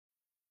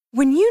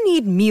When you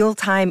need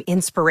mealtime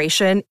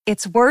inspiration,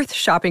 it's worth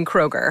shopping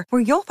Kroger,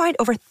 where you'll find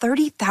over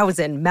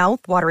 30,000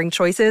 mouth-watering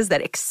choices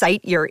that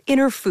excite your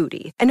inner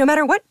foodie. And no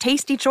matter what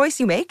tasty choice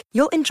you make,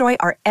 you'll enjoy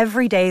our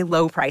everyday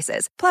low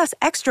prices, plus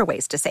extra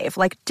ways to save,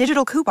 like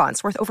digital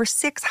coupons worth over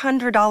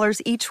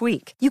 $600 each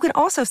week. You can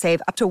also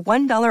save up to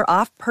 $1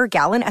 off per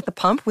gallon at the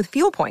pump with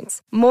fuel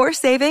points. More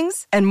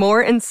savings and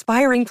more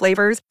inspiring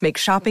flavors make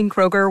shopping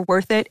Kroger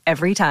worth it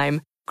every time.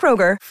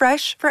 Kroger,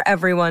 fresh for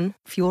everyone.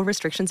 Fuel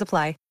restrictions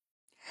apply.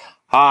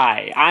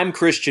 Hi, I'm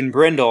Christian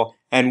Brindle,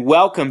 and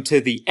welcome to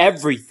the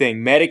Everything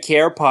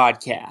Medicare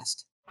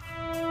podcast.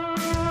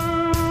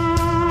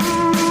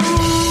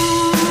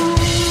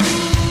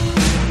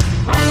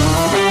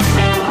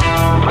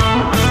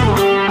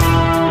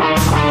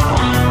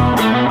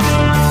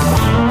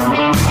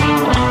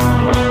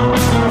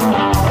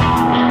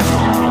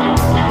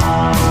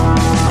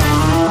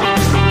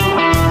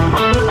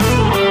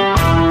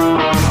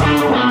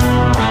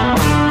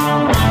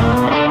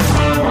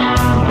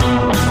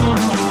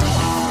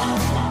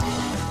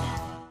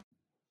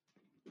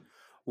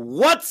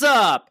 What's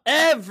up,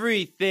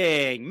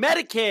 Everything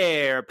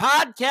Medicare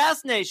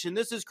Podcast Nation?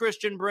 This is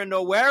Christian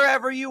Brindle,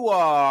 wherever you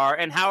are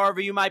and however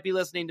you might be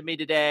listening to me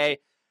today.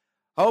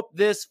 Hope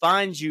this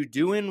finds you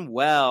doing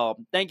well.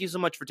 Thank you so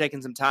much for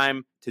taking some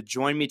time to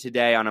join me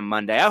today on a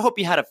Monday. I hope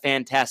you had a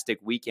fantastic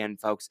weekend,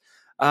 folks.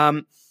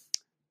 And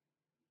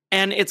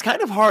it's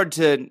kind of hard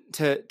to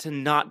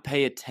not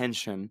pay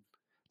attention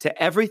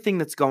to everything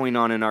that's going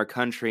on in our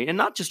country, and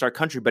not just our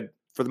country, but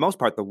for the most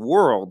part, the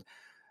world,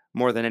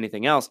 more than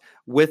anything else,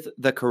 with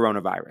the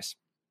coronavirus.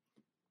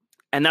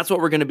 And that's what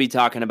we're going to be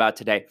talking about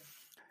today.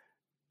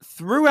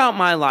 Throughout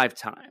my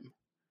lifetime,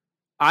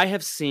 I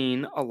have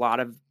seen a lot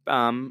of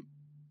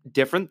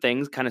different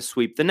things kind of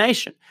sweep the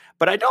nation,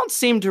 but I don't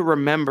seem to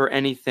remember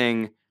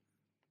anything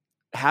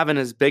having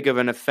as big of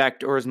an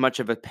effect or as much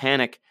of a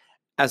panic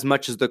as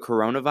much as the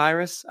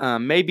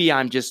coronavirus. Maybe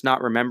I'm just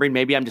not remembering.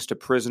 Maybe I'm just a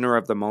prisoner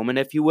of the moment,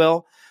 if you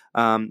will.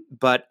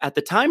 But at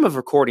the time of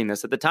recording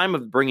this, at the time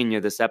of bringing you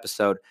this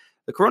episode,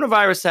 the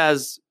coronavirus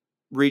has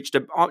reached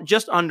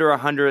just under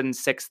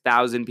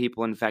 106,000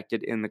 people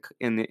infected on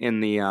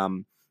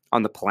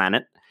the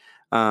planet.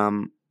 A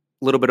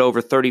little bit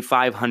over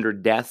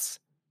 3,500 deaths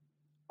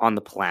on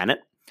the planet,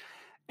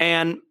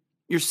 and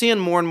you're seeing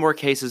more and more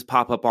cases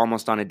pop up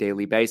almost on a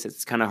daily basis.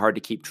 It's kind of hard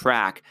to keep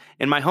track.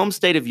 In my home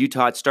state of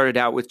Utah, it started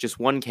out with just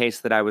one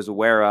case that I was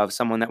aware of.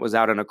 Someone that was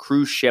out on a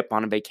cruise ship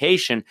on a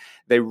vacation.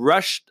 They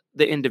rushed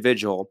the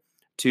individual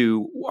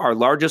to our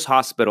largest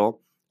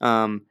hospital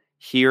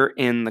here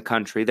in the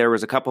country. There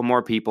was a couple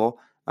more people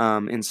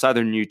in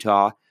southern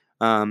Utah,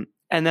 and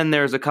then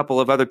there's a couple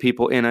of other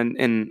people in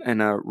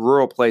a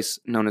rural place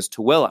known as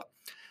Tooele.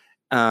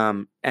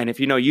 And if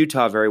you know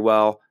Utah very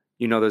well,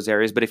 you know those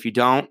areas. But if you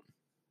don't,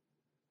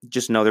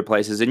 just know their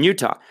places in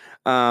Utah.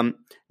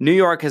 New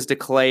York has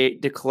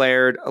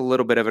declared a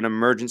little bit of an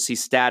emergency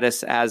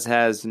status, as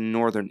has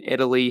northern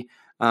Italy.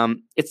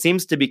 It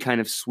seems to be kind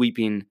of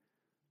sweeping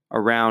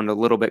around a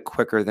little bit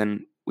quicker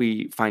than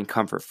we find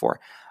comfort for.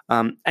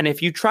 And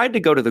if you tried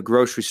to go to the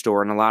grocery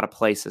store in a lot of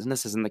places, and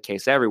this isn't the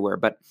case everywhere,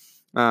 but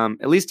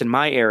at least in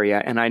my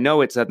area, and I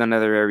know it's in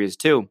other areas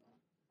too,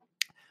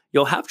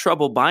 you'll have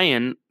trouble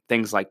buying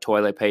things like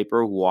toilet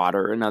paper,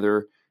 water, and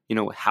other,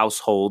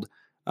 household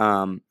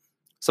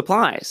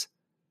supplies,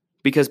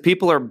 because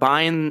people are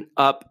buying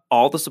up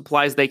all the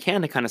supplies they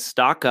can to kind of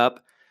stock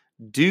up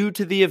due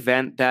to the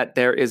event that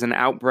there is an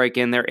outbreak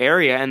in their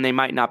area and they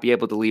might not be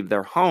able to leave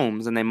their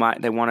homes, and they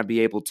want to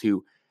be able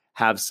to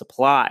have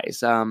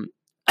supplies.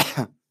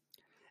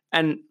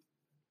 And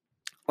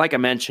like I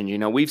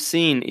mentioned, we've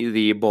seen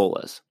the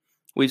Ebolas,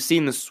 we've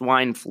seen the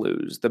swine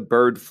flus, the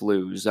bird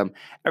flus,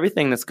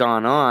 everything that's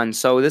gone on.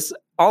 So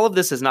all of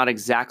this is not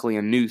exactly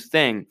a new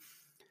thing.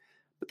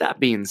 But that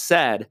being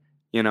said,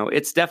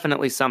 it's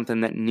definitely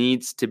something that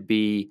needs to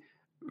be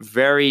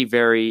very,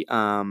 very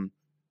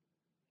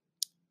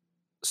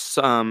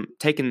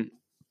taken.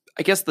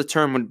 I guess the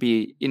term would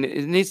be,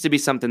 it needs to be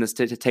something that's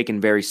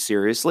taken very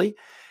seriously.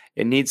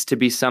 It needs to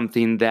be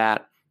something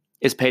that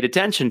is paid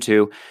attention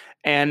to.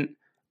 And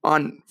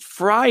on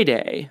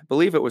Friday, I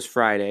believe it was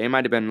Friday, it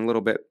might have been a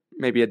little bit,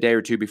 maybe a day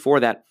or two before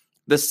that,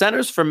 the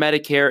Centers for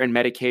Medicare and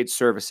Medicaid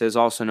Services,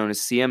 also known as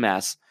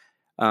CMS,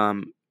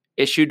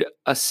 issued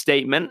a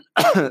statement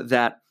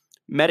that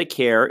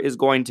Medicare is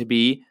going to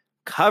be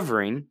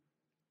covering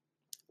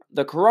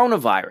the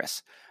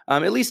coronavirus,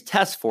 at least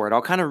tests for it.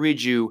 I'll kind of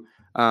read you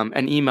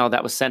an email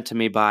that was sent to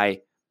me by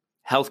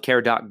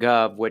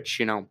healthcare.gov, which,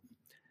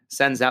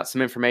 sends out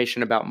some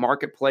information about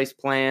marketplace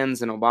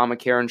plans and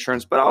Obamacare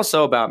insurance, but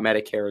also about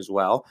Medicare as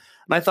well.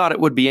 And I thought it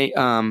would be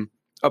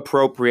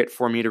appropriate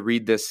for me to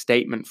read this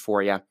statement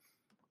for you.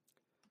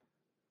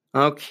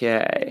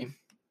 Okay.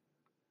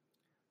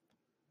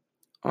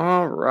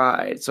 All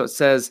right. So it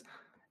says,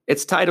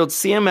 it's titled,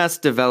 CMS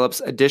Develops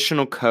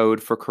Additional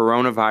Code for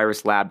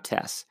Coronavirus Lab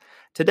Tests.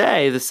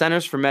 Today, the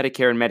Centers for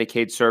Medicare and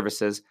Medicaid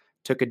Services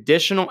took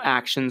additional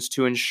actions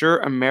to ensure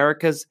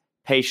America's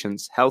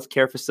patients,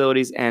 healthcare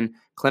facilities, and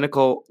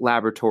clinical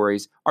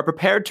laboratories are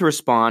prepared to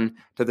respond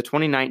to the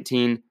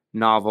 2019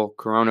 novel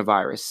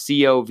coronavirus,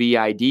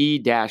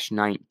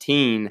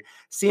 COVID-19.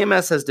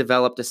 CMS has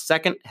developed a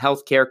second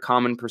healthcare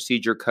common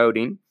procedure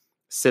coding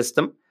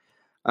system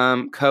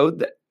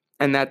code,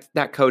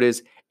 that code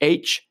is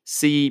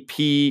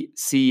HCPCS.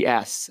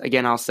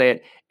 Again, I'll say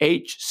it,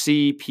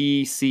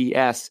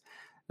 HCPCS,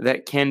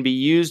 that can be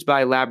used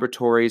by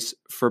laboratories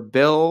for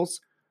bills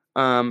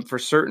for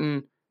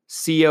certain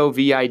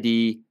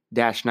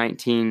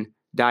COVID-19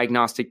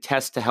 diagnostic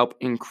tests to help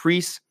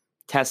increase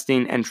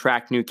testing and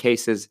track new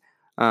cases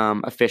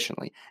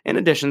efficiently. In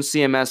addition,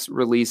 CMS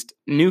released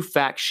new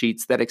fact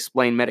sheets that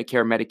explain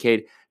Medicare,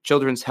 Medicaid,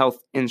 Children's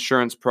Health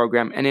Insurance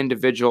Program, and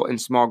individual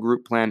and small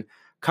group plan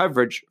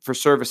coverage for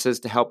services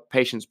to help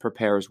patients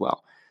prepare as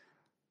well.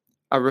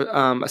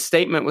 A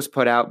statement was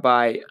put out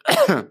by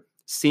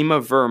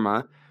Seema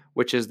Verma,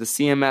 which is the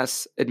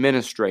CMS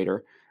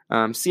administrator.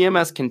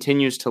 CMS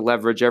continues to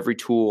leverage every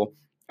tool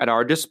at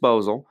our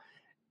disposal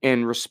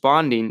in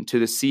responding to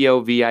the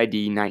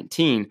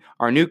COVID-19.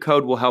 Our new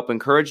code will help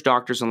encourage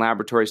doctors and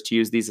laboratories to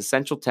use these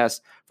essential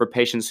tests for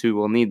patients who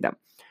will need them.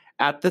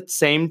 At the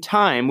same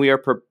time, we are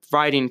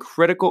providing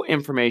critical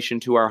information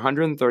to our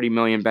 130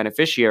 million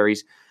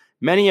beneficiaries,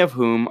 many of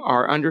whom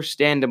are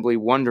understandably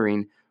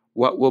wondering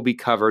what will be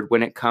covered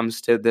when it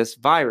comes to this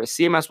virus.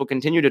 CMS will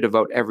continue to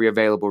devote every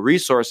available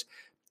resource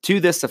to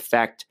this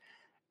effect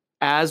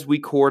as we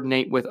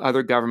coordinate with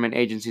other government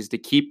agencies to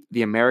keep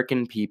the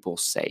American people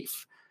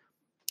safe.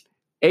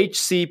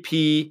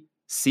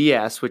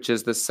 HCPCS, which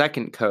is the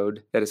second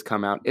code that has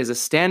come out, is a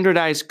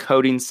standardized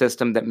coding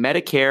system that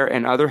Medicare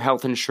and other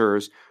health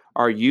insurers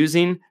are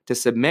using to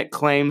submit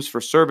claims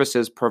for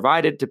services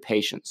provided to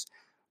patients.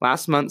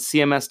 Last month,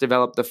 CMS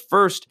developed the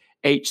first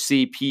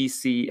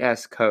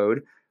HCPCS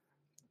code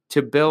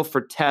to bill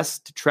for tests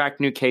to track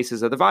new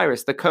cases of the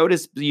virus. The code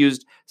is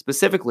used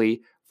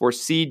specifically for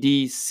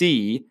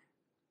CDC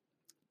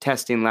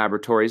testing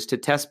laboratories to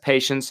test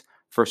patients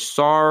for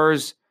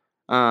SARS.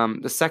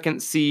 The second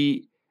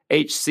HCPCS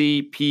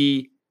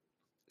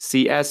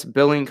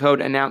billing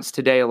code announced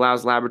today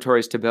allows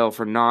laboratories to bill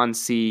for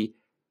non-CDC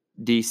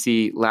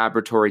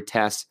laboratory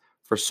tests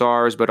for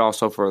SARS, but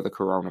also for the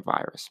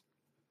coronavirus.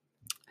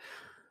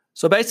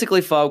 So basically,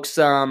 folks,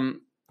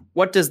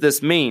 what does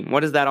this mean?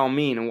 What does that all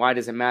mean, and why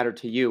does it matter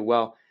to you?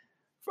 Well,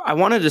 I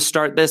wanted to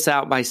start this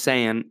out by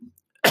saying,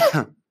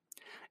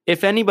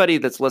 if anybody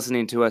that's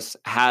listening to us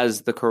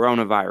has the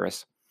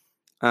coronavirus,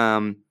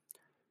 I'm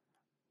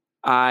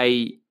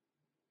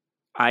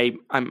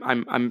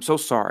so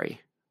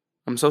sorry.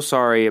 I'm so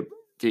sorry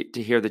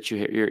to hear that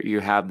you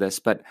have this.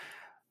 But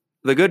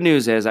the good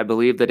news is, I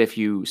believe that if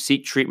you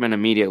seek treatment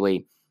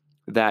immediately,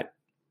 that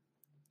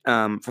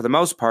for the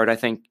most part, I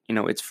think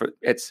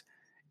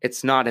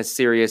it's not as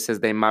serious as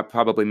they might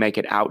probably make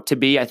it out to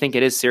be. I think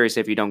it is serious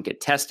if you don't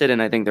get tested,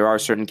 and I think there are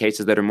certain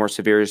cases that are more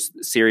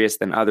serious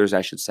than others,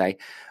 I should say.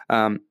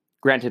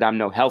 Granted, I'm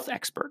no health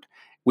expert.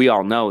 We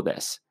all know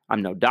this.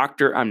 I'm no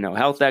doctor. I'm no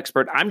health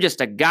expert. I'm just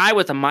a guy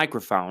with a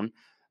microphone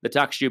that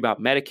talks to you about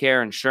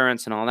Medicare,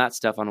 insurance, and all that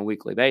stuff on a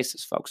weekly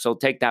basis, folks. So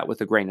take that with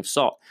a grain of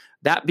salt.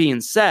 That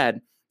being said,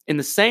 in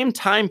the same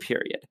time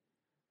period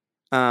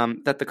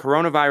that the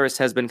coronavirus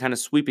has been kind of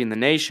sweeping the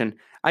nation,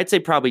 I'd say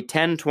probably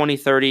 10, 20,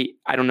 30,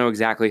 I don't know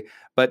exactly,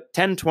 but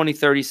 10, 20,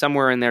 30,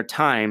 somewhere in their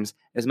times,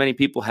 as many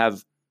people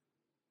have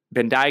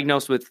been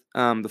diagnosed with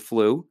the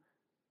flu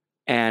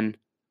and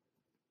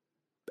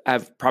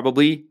have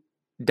probably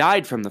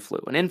died from the flu.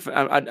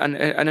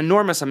 An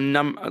enormous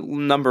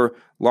number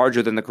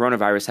larger than the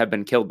coronavirus have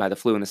been killed by the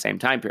flu in the same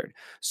time period.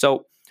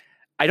 So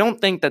I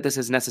don't think that this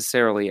is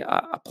necessarily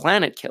a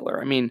planet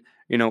killer. I mean,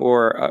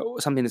 or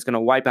something that's going to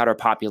wipe out our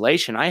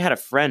population. I had a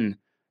friend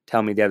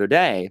tell me the other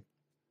day,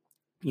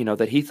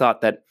 that he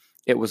thought that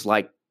it was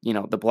like,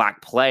 the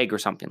Black Plague or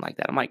something like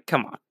that. I'm like,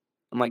 come on.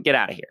 I'm like, get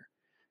out of here.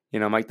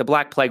 I'm like, the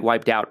Black Plague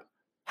wiped out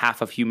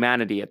half of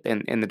humanity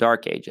in the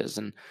Dark Ages.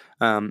 And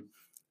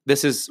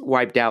this has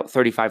wiped out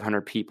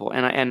 3,500 people.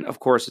 And of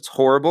course, it's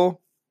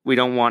horrible. We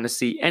don't want to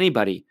see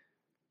anybody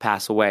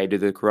pass away due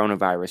to the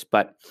coronavirus.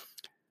 But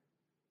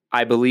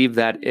I believe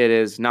that it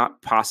is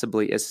not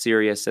possibly as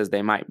serious as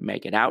they might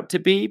make it out to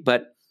be.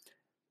 But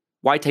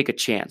why take a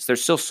chance?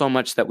 There's still so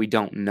much that we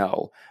don't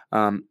know.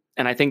 And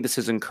I think this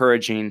is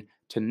encouraging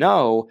to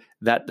know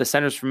that the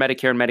Centers for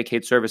Medicare and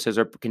Medicaid Services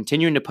are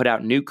continuing to put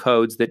out new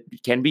codes that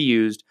can be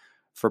used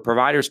for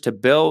providers to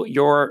bill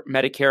your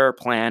Medicare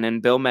plan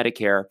and bill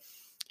Medicare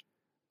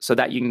so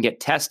that you can get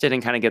tested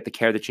and kind of get the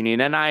care that you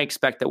need. And I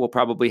expect that we'll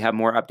probably have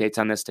more updates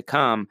on this to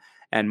come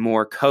and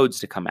more codes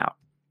to come out.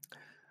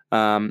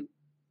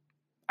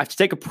 I have to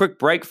take a quick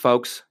break,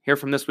 folks. Hear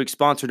from this week's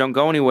sponsor. Don't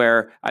go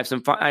anywhere. I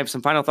have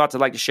some final thoughts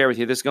I'd like to share with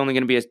you. This is only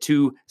going to be a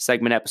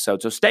 2-segment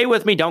episode. So stay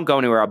with me. Don't go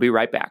anywhere. I'll be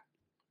right back.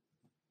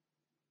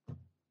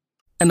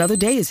 Another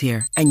day is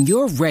here, and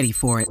you're ready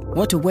for it.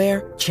 What to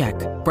wear? Check.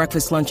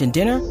 Breakfast, lunch, and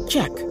dinner?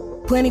 Check.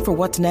 Planning for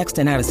what's next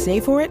and how to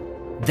save for it?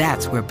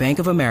 That's where Bank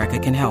of America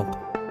can help.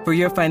 For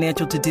your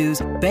financial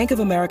to-dos, Bank of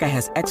America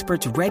has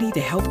experts ready to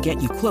help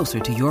get you closer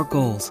to your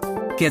goals.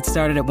 Get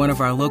started at one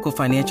of our local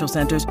financial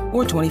centers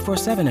or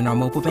 24/7 in our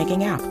mobile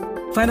banking app.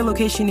 Find a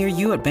location near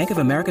you at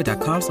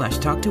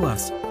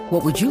bankofamerica.com/talktous.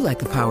 What would you like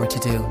the power to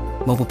do?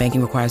 Mobile banking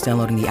requires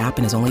downloading the app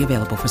and is only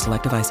available for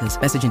select devices.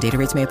 Message and data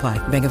rates may apply.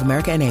 Bank of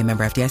America N.A.,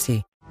 member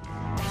FDIC.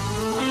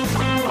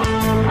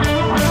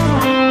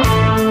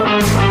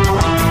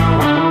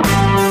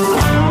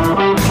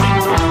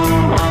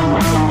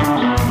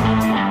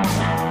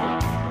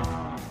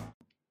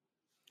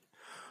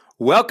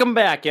 Welcome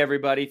back,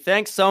 everybody.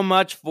 Thanks so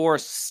much for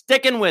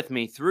sticking with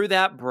me through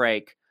that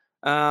break.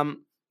 There's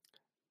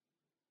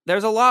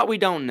a lot we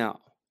don't know,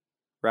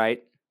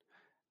 right?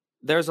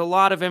 There's a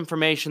lot of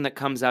information that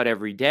comes out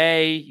every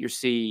day. You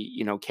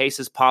see,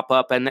 cases pop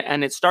up,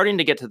 and it's starting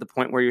to get to the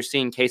point where you're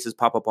seeing cases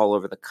pop up all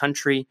over the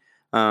country.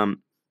 While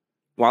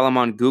I'm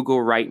on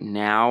Google right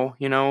now,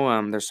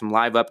 there's some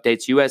live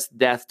updates. U.S.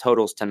 death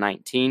totals to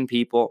 19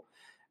 people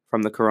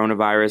from the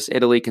coronavirus.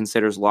 Italy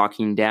considers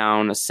locking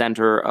down a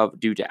center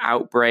due to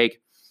outbreak.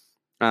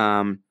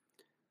 New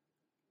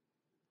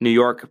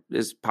York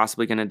is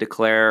possibly going to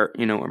declare,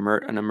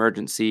 an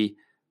emergency.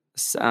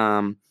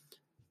 And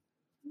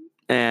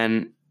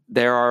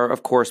there are,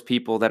 of course,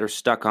 people that are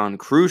stuck on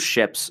cruise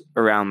ships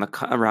around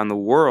the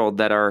world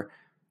that are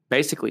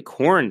basically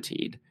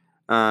quarantined.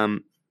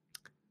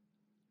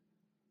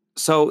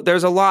 So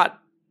there's a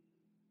lot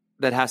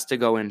that has to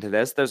go into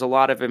this. There's a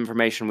lot of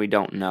information we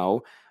don't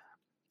know.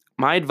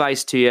 My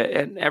advice to you,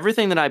 and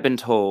everything that I've been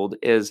told,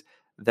 is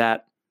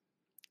that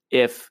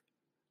if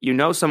you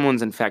know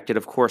someone's infected,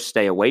 of course,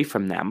 stay away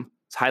from them.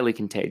 It's highly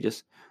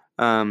contagious.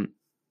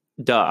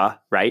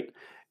 Right?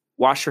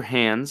 Wash your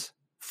hands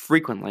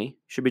frequently.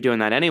 Should be doing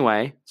that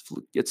anyway.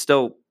 It's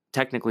still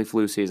technically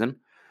flu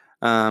season.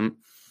 And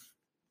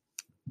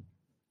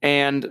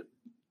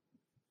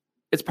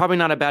it's probably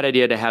not a bad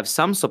idea to have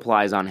some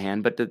supplies on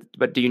hand,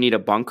 but do you need a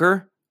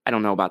bunker? I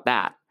don't know about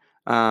that.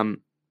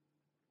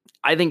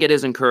 I think it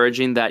is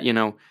encouraging that,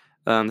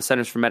 the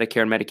Centers for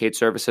Medicare and Medicaid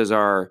Services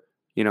are,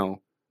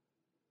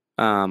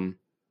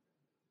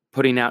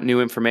 putting out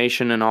new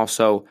information and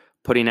also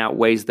putting out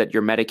ways that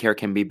your Medicare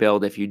can be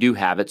billed if you do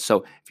have it.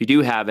 So if you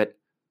do have it,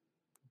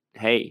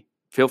 hey,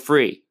 feel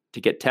free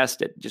to get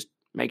tested. Just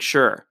make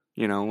sure,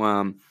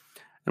 and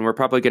we're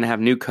probably going to have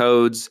new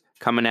codes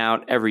coming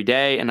out every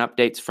day and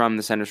updates from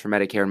the Centers for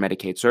Medicare and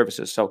Medicaid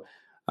Services. So,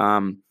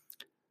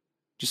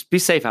 just be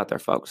safe out there,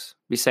 folks.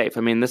 Be safe.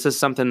 I mean, this is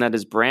something that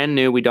is brand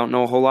new. We don't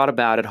know a whole lot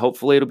about it.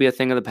 Hopefully, it'll be a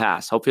thing of the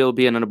past. Hopefully, it'll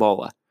be an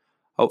Ebola.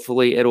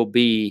 Hopefully, it'll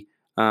be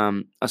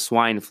a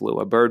swine flu,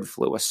 a bird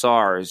flu, a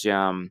SARS.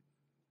 What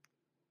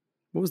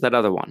was that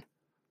other one?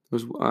 It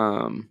was.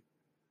 You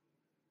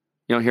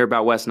don't hear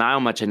about West Nile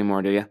much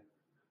anymore, do you?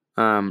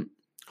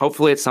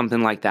 Hopefully, it's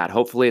something like that.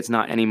 Hopefully, it's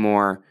not any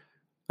more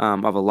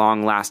of a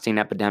long-lasting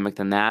epidemic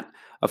than that.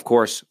 Of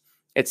course,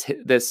 it's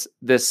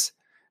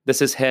this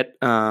has hit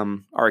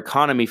our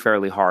economy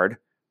fairly hard,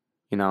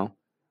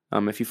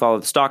 If you follow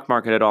the stock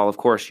market at all, of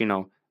course,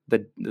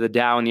 the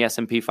Dow and the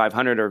S&P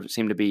 500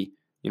 seem to be,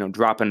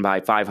 dropping by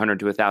 500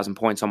 to 1,000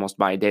 points almost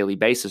by a daily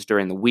basis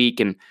during the week.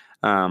 And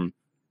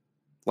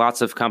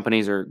lots of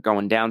companies are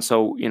going down.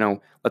 So,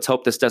 let's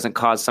hope this doesn't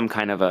cause some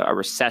kind of a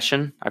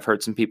recession. I've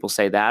heard some people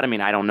say that. I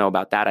mean, I don't know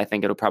about that. I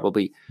think it'll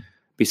probably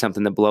be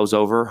something that blows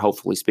over,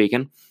 hopefully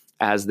speaking,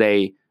 as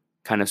they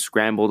kind of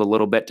scrambled a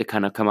little bit to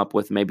kind of come up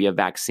with maybe a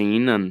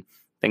vaccine and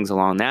things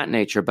along that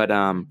nature. But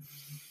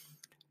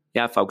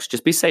yeah, folks,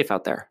 just be safe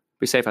out there.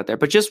 Be safe out there.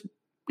 But just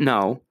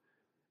know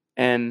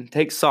and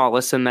take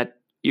solace in that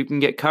you can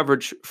get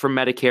coverage from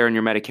Medicare and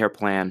your Medicare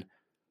plan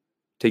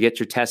to get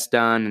your tests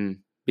done and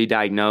be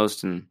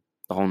diagnosed and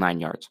the whole 9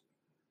 yards.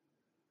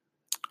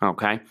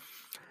 Okay.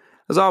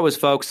 As always,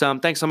 folks,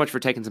 thanks so much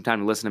for taking some time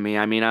to listen to me.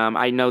 I mean,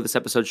 I know this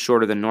episode's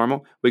shorter than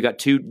normal. We got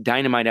 2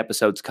 dynamite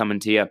episodes coming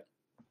to you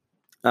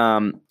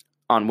on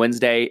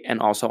Wednesday and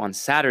also on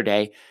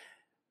Saturday.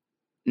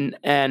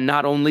 And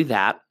not only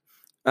that,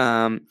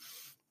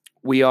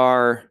 we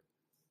are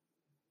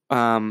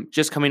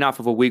just coming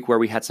off of a week where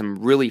we had some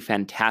really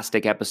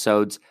fantastic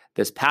episodes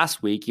this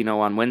past week.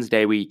 On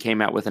Wednesday, we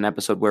came out with an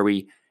episode where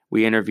we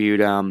interviewed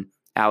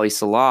Ali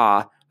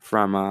Salah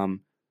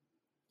from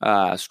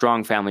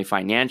Strong Family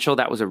Financial.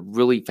 That was a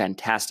really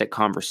fantastic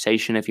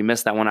conversation. If you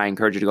missed that one, I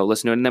encourage you to go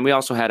listen to it. And then we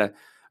also had a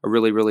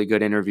really, really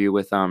good interview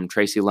with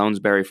Tracy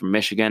Lonesberry from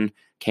Michigan.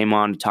 Came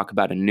on to talk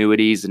about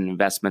annuities and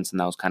investments and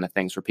those kind of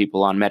things for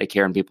people on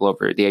Medicare and people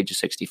over the age of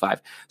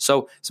 65.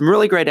 So some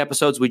really great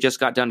episodes we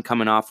just got done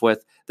coming off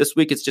with. This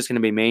week, it's just going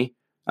to be me.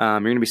 You're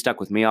going to be stuck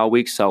with me all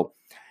week. So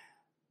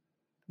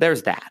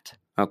there's that.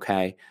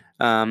 Okay.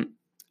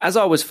 As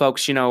always,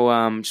 folks,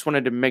 just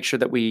wanted to make sure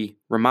that we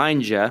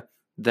remind you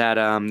that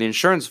the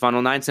insurance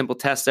funnel, 9 simple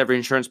tests every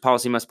insurance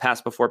policy must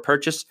pass before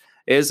purchase,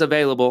 is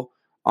available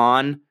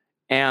on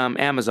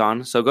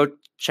Amazon. So go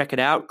check it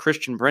out.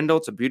 Christian Brindle.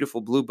 It's a beautiful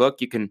blue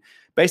book. You can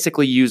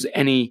basically use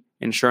any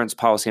insurance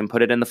policy and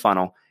put it in the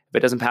funnel. If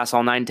it doesn't pass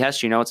all 9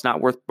 tests, it's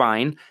not worth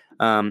buying.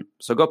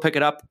 So go pick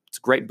it up. It's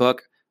a great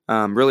book.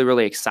 Really,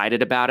 really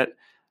excited about it.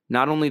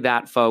 Not only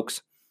that,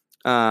 folks,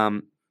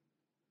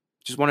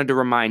 just wanted to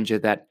remind you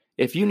that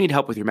if you need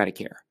help with your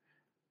Medicare,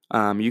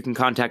 you can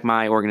contact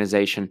my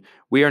organization.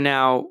 We are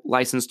now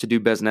licensed to do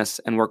business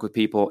and work with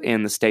people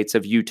in the states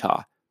of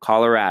Utah,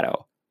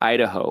 Colorado,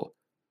 Idaho,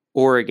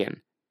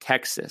 Oregon,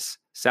 Texas,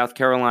 South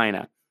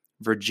Carolina,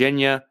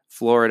 Virginia,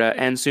 Florida,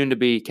 and soon to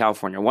be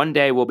California. One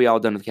day we'll be all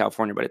done with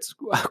California, but it's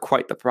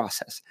quite the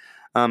process.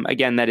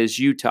 Again, that is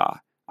Utah,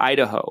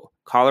 Idaho,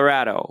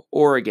 Colorado,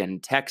 Oregon,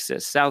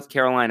 Texas, South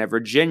Carolina,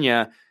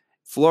 Virginia,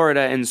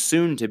 Florida, and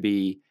soon to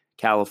be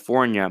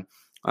California.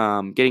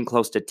 Getting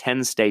close to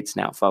 10 states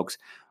now, folks.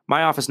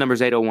 My office number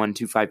is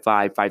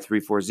 801-255-5340,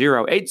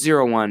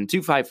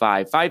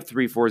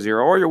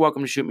 801-255-5340, or you're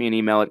welcome to shoot me an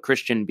email at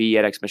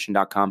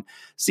christianb@xmission.com,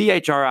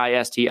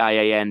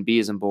 CHRISTIAN, B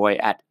as in boy,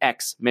 at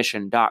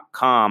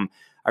xmission.com.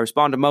 I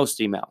respond to most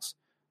emails.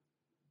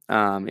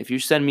 If you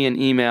send me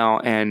an email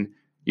and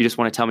you just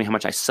want to tell me how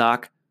much I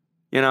suck,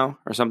 or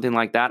something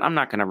like that, I'm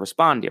not going to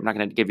respond to you. I'm not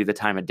going to give you the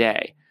time of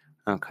day,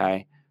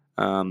 okay?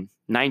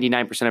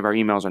 99% of our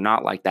emails are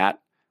not like that,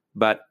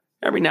 but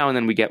every now and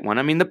then we get one.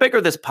 I mean, the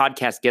bigger this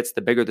podcast gets, the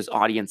bigger this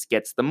audience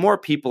gets, the more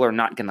people are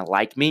not going to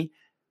like me.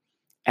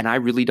 And I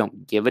really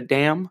don't give a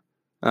damn.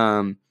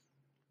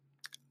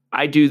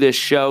 I do this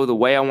show the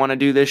way I want to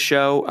do this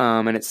show.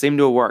 And it seemed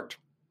to have worked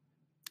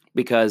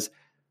because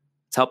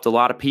it's helped a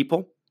lot of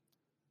people.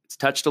 It's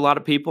touched a lot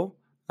of people.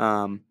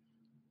 And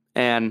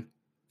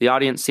the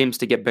audience seems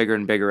to get bigger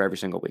and bigger every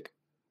single week.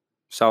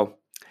 So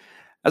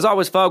as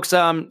always, folks,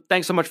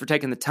 thanks so much for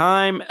taking the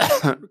time.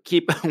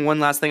 One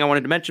last thing I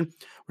wanted to mention.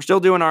 We're still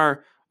doing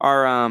our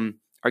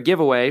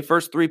giveaway.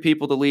 First 3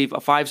 people to leave a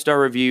 5-star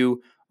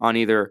review on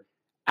either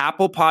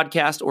Apple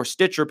Podcast or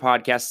Stitcher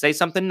Podcast. Say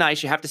something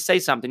nice. You have to say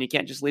something. You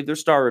can't just leave their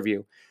star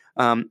review.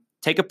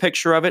 Take a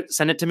picture of it.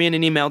 Send it to me in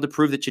an email to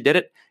prove that you did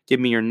it. Give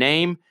me your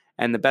name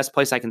and the best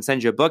place I can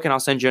send you a book, and I'll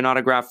send you an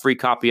autographed free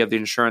copy of The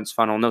Insurance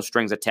Funnel. No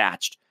strings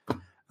attached.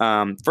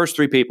 First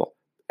 3 people.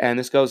 And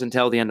this goes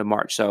until the end of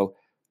March. So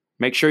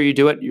make sure you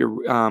do it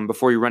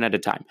before you run out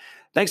of time.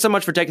 Thanks so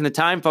much for taking the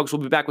time, folks.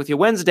 We'll be back with you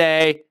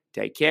Wednesday.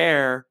 Take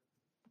care.